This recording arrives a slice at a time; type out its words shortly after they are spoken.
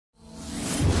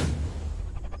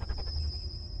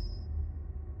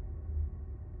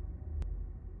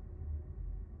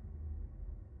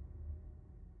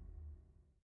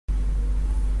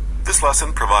This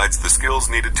lesson provides the skills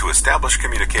needed to establish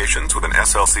communications with an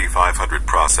SLC 500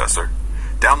 processor,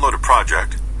 download a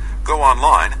project, go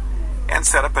online, and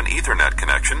set up an Ethernet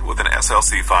connection with an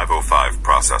SLC 505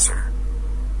 processor.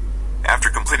 After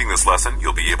completing this lesson,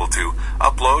 you'll be able to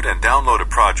upload and download a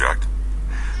project,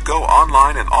 go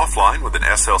online and offline with an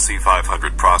SLC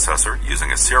 500 processor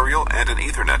using a serial and an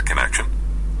Ethernet connection,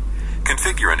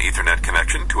 configure an Ethernet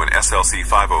connection to an SLC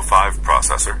 505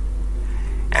 processor,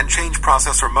 and change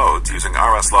processor modes using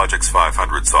Rslogix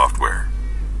 500 software.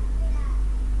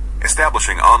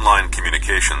 Establishing online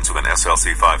communications with an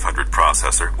SLC 500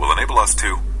 processor will enable us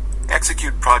to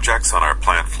execute projects on our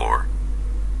plant floor,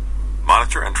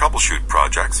 monitor and troubleshoot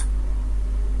projects,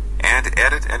 and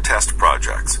edit and test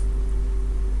projects.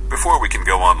 Before we can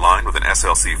go online with an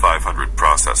SLC 500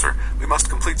 processor, we must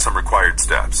complete some required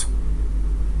steps.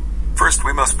 First,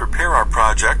 we must prepare our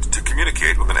project to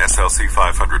communicate with an SLC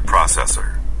 500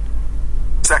 processor.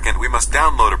 Second, we must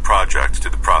download a project to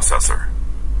the processor.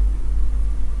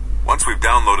 Once we've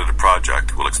downloaded a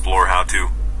project, we'll explore how to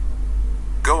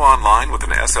go online with an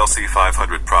SLC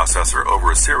 500 processor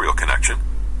over a serial connection,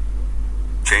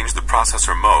 change the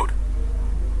processor mode,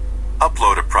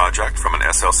 upload a project from an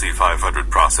SLC 500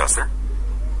 processor,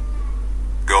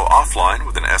 go offline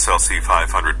with an SLC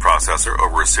 500 processor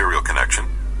over a serial connection,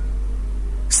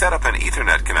 set up an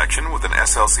Ethernet connection with an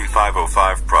SLC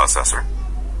 505 processor,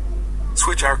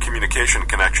 switch our communication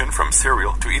connection from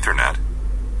serial to Ethernet,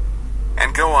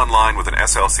 and go online with an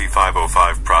SLC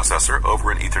 505 processor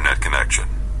over an Ethernet connection.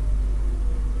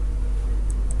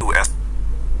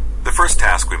 The first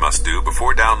task we must do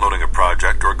before downloading a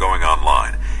project or going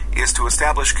online is to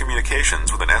establish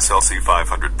communications with an SLC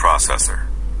 500 processor.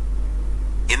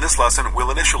 In this lesson,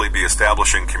 we'll initially be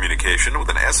establishing communication with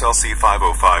an SLC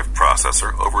 505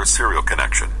 processor over a serial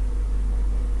connection.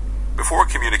 Before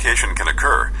communication can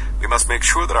occur, we must make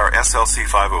sure that our SLC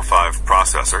 505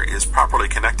 processor is properly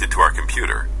connected to our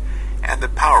computer and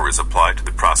that power is applied to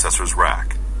the processor's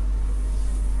rack.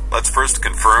 Let's first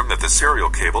confirm that the serial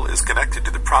cable is connected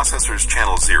to the processor's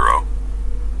channel 0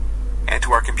 and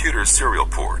to our computer's serial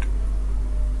port.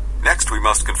 Next, we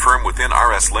must confirm within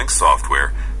Rslogix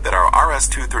software that our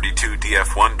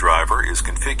RS-232DF1 driver is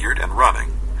configured and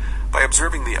running by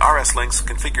observing the Rslogix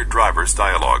Configured Drivers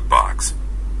dialog box.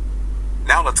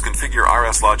 Now let's configure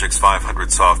Rslogix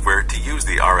 500 software to use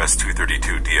the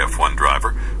RS-232DF1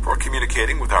 driver for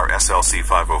communicating with our SLC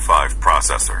 505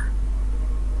 processor.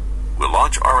 We'll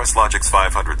launch Rslogix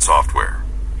 500 software.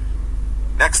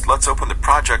 Next, let's open the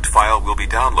project file we'll be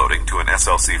downloading to an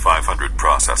SLC 500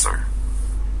 processor.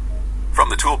 From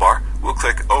the toolbar, we'll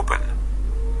click Open.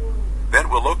 Then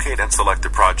we'll locate and select the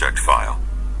project file,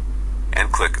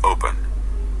 and click Open.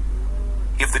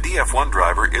 If the DF1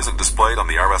 driver isn't displayed on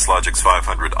the Rslogix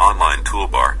 500 online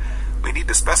toolbar, we need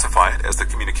to specify it as the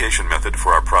communication method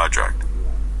for our project.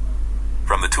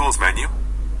 From the Tools menu,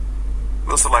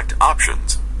 we'll select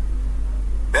Options.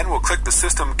 Then we'll click the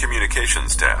System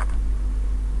Communications tab.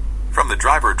 From the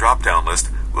Driver drop-down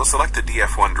list, we'll select the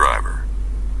DF1 driver.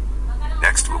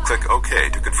 Next, we'll click OK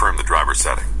to confirm the driver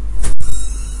setting.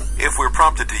 If we're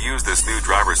prompted to use this new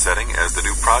driver setting as the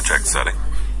new project setting,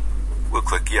 we'll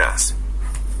click Yes.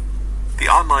 The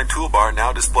online toolbar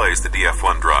now displays the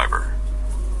DF1 driver.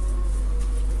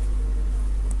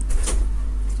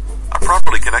 A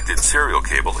properly connected serial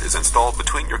cable is installed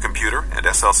between your computer and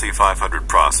SLC 500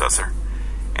 processor,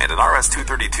 and an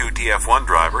RS-232DF1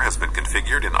 driver has been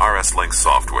configured in Rslogix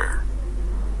software.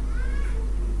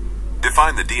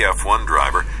 Define the DF1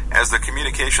 driver as the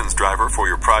communications driver for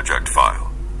your project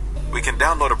file. We can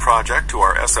download a project to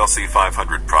our SLC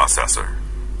 500 processor.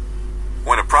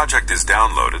 When a project is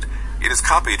downloaded, it is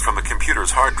copied from the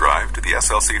computer's hard drive to the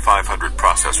SLC 500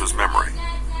 processor's memory.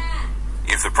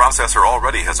 If the processor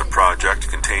already has a project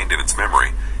contained in its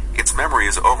memory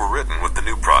is overwritten with the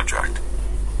new project.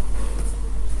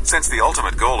 Since the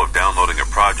ultimate goal of downloading a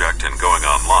project and going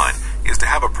online is to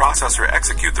have a processor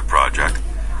execute the project,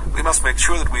 we must make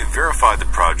sure that we've verified the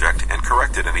project and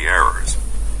corrected any errors.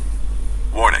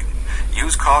 Warning: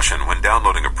 use caution when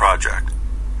downloading a project.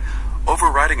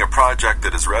 Overwriting a project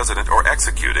that is resident or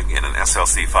executing in an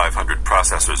SLC 500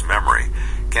 processor's memory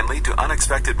can lead to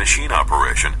unexpected machine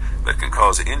operation that can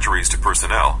cause injuries to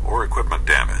personnel or equipment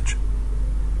damage.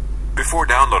 Before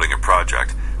downloading a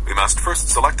project, we must first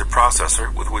select the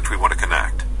processor with which we want to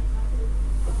connect.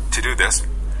 To do this,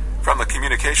 from the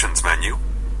Communications menu,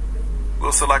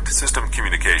 we'll select System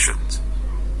Communications.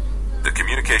 The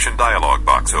Communication dialog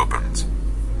box opens.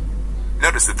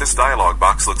 Notice that this dialog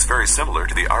box looks very similar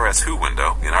to the RSWho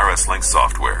window in Rslogix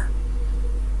software.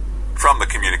 From the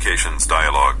Communications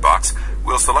dialog box,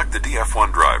 we'll select the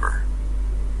DF1 driver.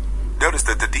 Notice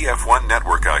that the DF1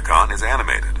 network icon is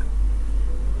animated.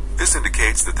 This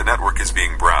indicates that the network is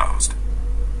being browsed.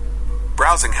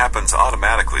 Browsing happens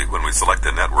automatically when we select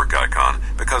the network icon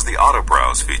because the Auto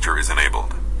Browse feature is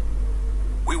enabled.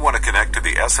 We want to connect to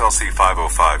the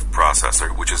SLC505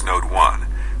 processor, which is node 1,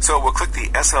 so we'll click the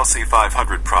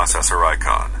SLC500 processor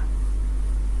icon.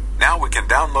 Now we can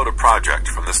download a project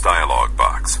from this dialog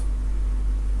box.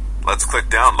 Let's click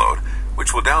Download,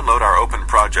 which will download our open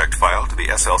project file to the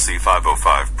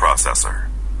SLC505 processor.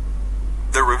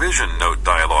 The Revision Note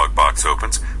dialog box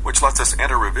opens, which lets us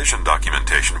enter revision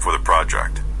documentation for the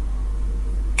project.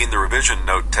 In the Revision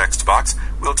Note text box,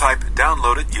 we'll type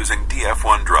Downloaded using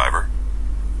DF1 driver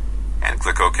and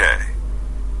click OK.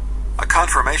 A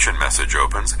confirmation message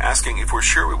opens asking if we're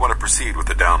sure we want to proceed with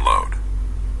the download.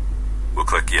 We'll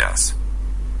click Yes.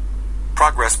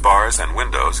 Progress bars and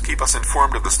windows keep us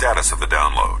informed of the status of the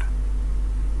download.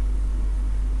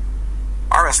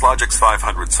 Rslogix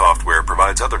 500 software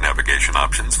provides other navigation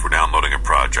options for downloading a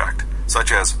project, such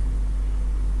as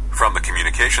from the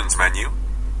Communications menu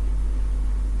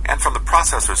and from the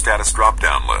Processor Status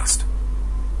drop-down list.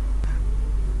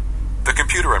 The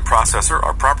computer and processor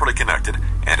are properly connected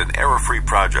and an error-free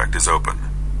project is open.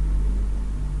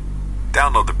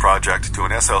 Download the project to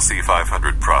an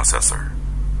SLC500 processor.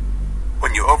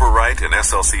 When you overwrite an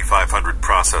SLC500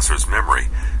 processor's memory,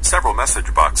 several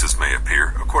message boxes may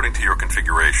appear according to your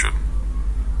configuration.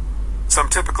 Some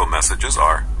typical messages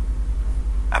are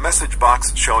a message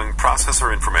box showing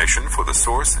processor information for the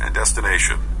source and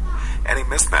destination. Any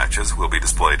mismatches will be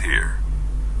displayed here.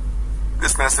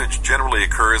 This message generally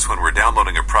occurs when we're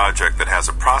downloading a project that has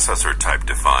a processor type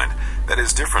defined that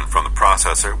is different from the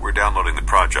processor we're downloading the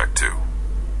project to.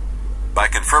 By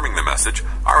confirming the message,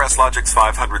 Rslogix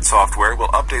 500 software will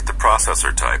update the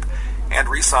processor type and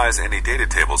resize any data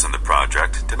tables in the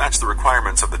project to match the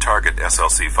requirements of the target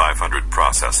SLC 500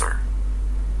 processor.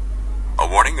 A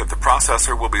warning that the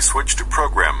processor will be switched to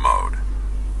program mode.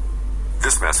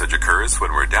 This message occurs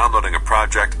when we're downloading a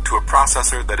project to a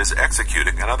processor that is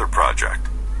executing another project.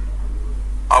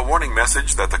 A warning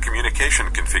message that the communication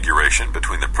configuration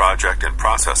between the project and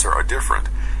processor are different,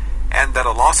 and that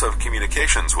a loss of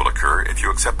communications will occur if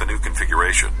you accept the new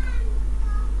configuration.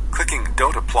 Clicking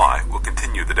Don't Apply will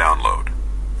continue the download.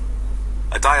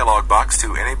 A dialog box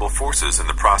to enable forces in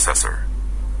the processor.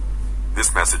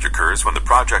 This message occurs when the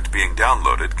project being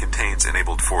downloaded contains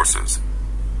enabled forces.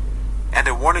 And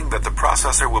a warning that the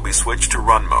processor will be switched to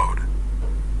run mode.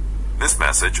 This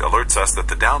message alerts us that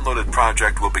the downloaded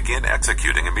project will begin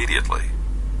executing immediately.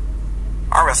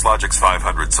 Rslogix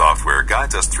 500 software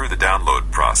guides us through the download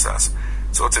process,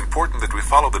 so it's important that we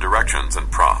follow the directions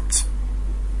and prompts.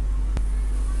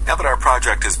 Now that our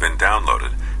project has been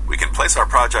downloaded, we can place our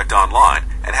project online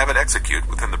and have it execute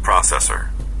within the processor.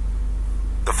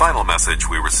 The final message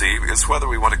we receive is whether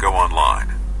we want to go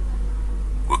online.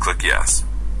 We'll click Yes.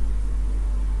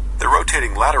 The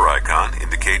rotating ladder icon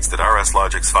indicates that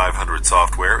Rslogix 500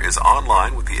 software is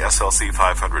online with the SLC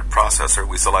 500 processor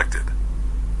we selected.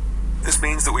 This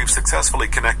means that we've successfully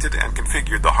connected and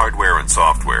configured the hardware and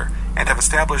software and have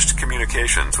established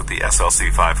communications with the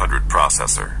SLC 500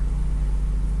 processor.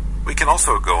 We can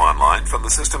also go online from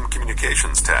the System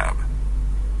Communications tab.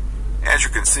 As you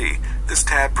can see, this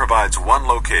tab provides one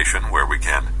location where we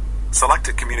can select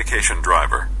a communication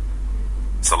driver,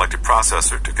 select a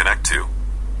processor to connect to,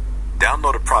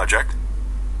 download a project,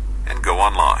 and go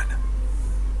online.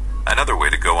 Another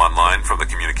way to go online from the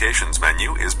Communications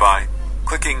menu is by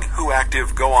clicking Who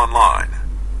Active Go Online.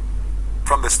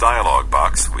 From this dialog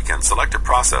box, we can select a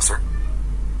processor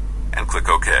and click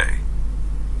OK.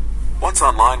 Once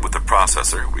online with the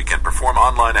processor, we can perform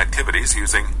online activities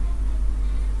using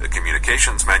the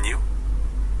Communications menu,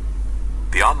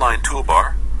 the Online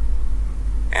toolbar,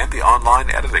 and the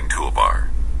Online Editing toolbar.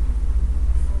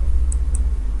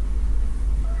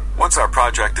 Once our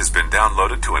project has been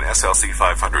downloaded to an SLC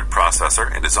 500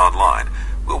 processor and is online,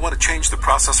 we'll want to change the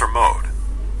processor mode.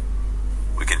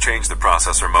 We can change the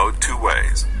processor mode two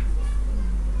ways: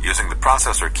 using the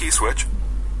processor key switch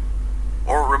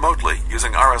or remotely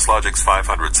using Rslogix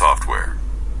 500 software.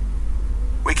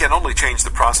 We can only change the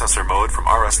processor mode from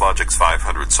Rslogix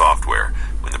 500 software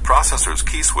when the processor's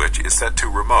key switch is set to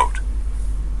remote.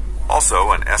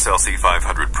 Also, an SLC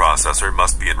 500 processor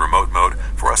must be in remote mode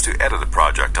for us to edit a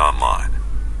project online.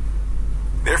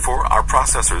 Therefore, our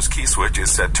processor's key switch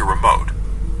is set to remote.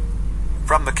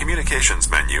 From the Communications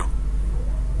menu,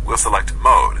 we'll select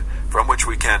Mode, from which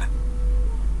we can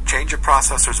change a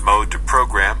processor's mode to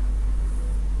Program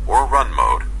or Run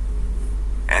mode,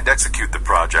 and execute the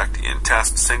project in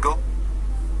Test Single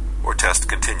or Test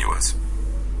Continuous.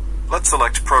 Let's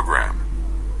select Program.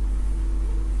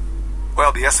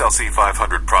 While the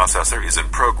SLC500 processor is in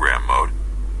program mode,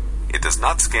 it does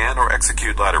not scan or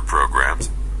execute ladder programs,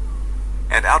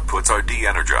 and outputs are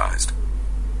de-energized.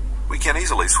 We can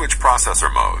easily switch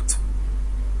processor modes.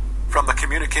 From the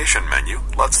communication menu,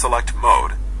 let's select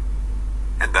Mode,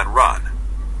 and then Run.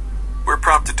 We're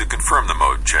prompted to confirm the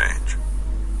mode change.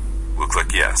 We'll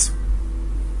click Yes.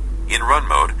 In Run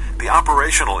mode, the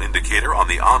operational indicator on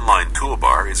the online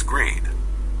toolbar is green.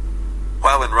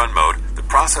 While in Run mode, the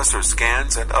processor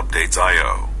scans and updates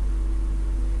I/O.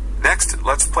 Next,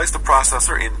 let's place the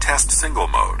processor in Test Single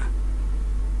mode.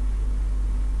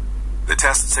 The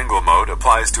Test Single mode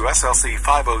applies to SLC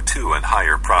 502 and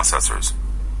higher processors.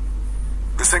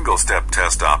 The single-step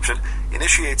test option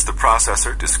initiates the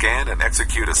processor to scan and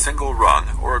execute a single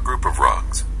rung or a group of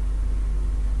rungs.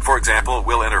 For example,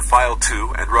 we'll enter File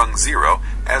 2 and Rung 0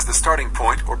 as the starting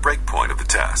point or breakpoint of the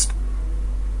test.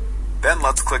 Then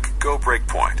let's click Go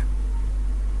Breakpoint.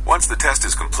 Once the test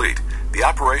is complete, the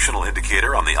operational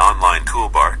indicator on the online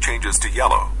toolbar changes to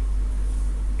yellow.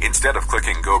 Instead of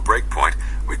clicking Go Breakpoint,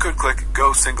 we could click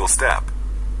Go Single Step.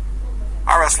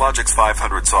 Rslogix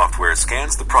 500 software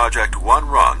scans the project one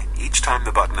rung each time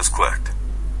the button is clicked.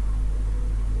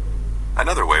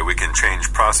 Another way we can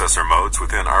change processor modes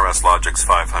within Rslogix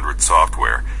 500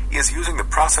 software is using the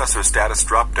Processor Status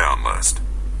drop-down list.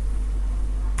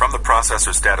 From the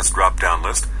Processor Status drop-down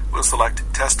list, we'll select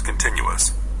Test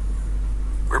Continuous.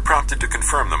 We're prompted to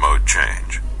confirm the mode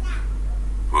change.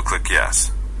 We'll click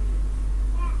Yes.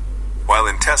 While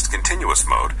in Test Continuous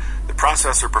mode, the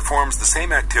processor performs the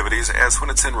same activities as when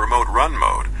it's in Remote Run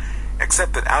mode,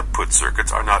 except that output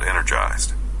circuits are not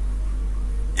energized.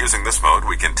 Using this mode,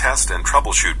 we can test and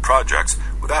troubleshoot projects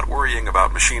without worrying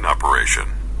about machine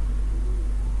operation.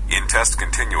 In Test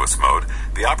Continuous mode,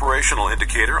 the operational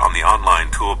indicator on the online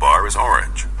toolbar is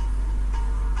orange.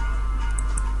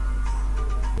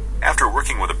 After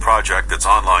working with a project that's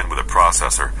online with a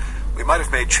processor, we might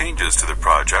have made changes to the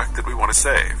project that we want to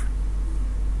save.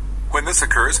 When this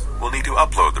occurs, we'll need to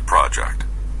upload the project.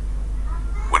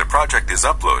 When a project is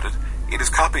uploaded, it is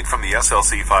copied from the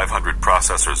SLC 500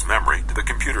 processor's memory to the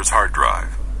computer's hard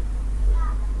drive.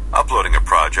 Uploading a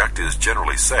project is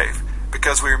generally safe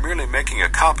because we are merely making a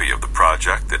copy of the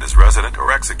project that is resident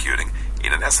or executing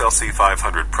in an SLC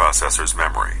 500 processor's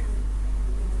memory.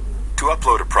 To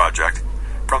upload a project,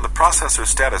 from the Processor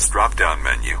Status drop-down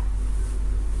menu,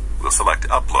 we'll select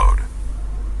Upload.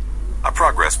 A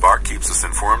progress bar keeps us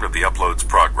informed of the upload's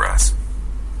progress.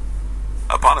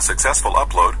 Upon a successful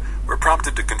upload, we're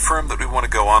prompted to confirm that we want to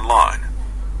go online.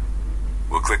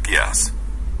 We'll click Yes.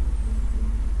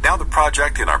 Now the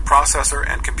project in our processor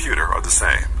and computer are the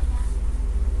same.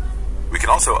 We can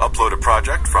also upload a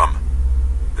project from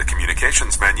the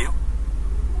Communications menu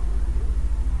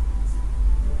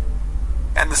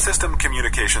and the System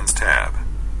Communications tab.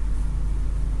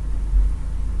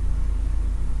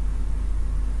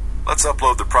 Let's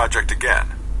upload the project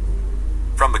again.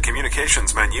 From the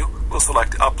Communications menu, we'll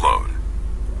select Upload.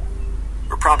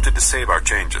 We're prompted to save our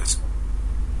changes.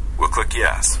 We'll click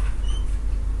Yes.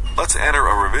 Let's enter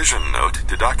a revision note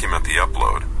to document the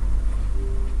upload,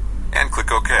 and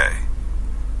click OK.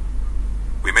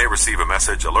 We may receive a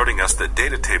message alerting us that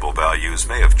data table values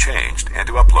may have changed and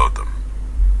to upload them.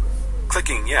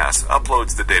 Clicking Yes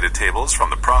uploads the data tables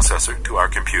from the processor to our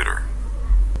computer.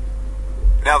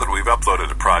 Now that we've uploaded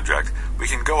a project, we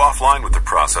can go offline with the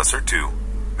processor to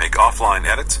make offline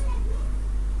edits,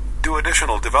 do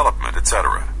additional development,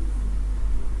 etc.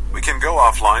 We can go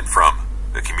offline from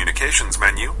the Communications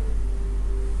menu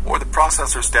or the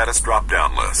Processor Status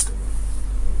drop-down list.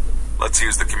 Let's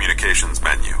use the Communications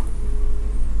menu.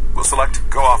 We'll select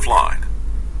Go Offline.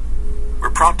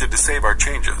 We're prompted to save our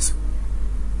changes.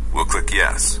 We'll click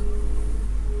Yes.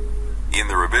 In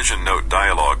the Revision Note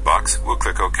dialog box, we'll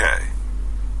click OK.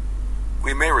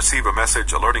 We may receive a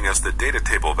message alerting us that data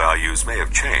table values may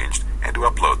have changed and to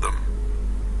upload them.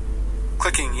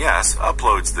 Clicking Yes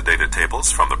uploads the data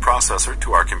tables from the processor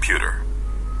to our computer.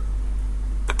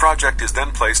 The project is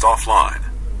then placed offline.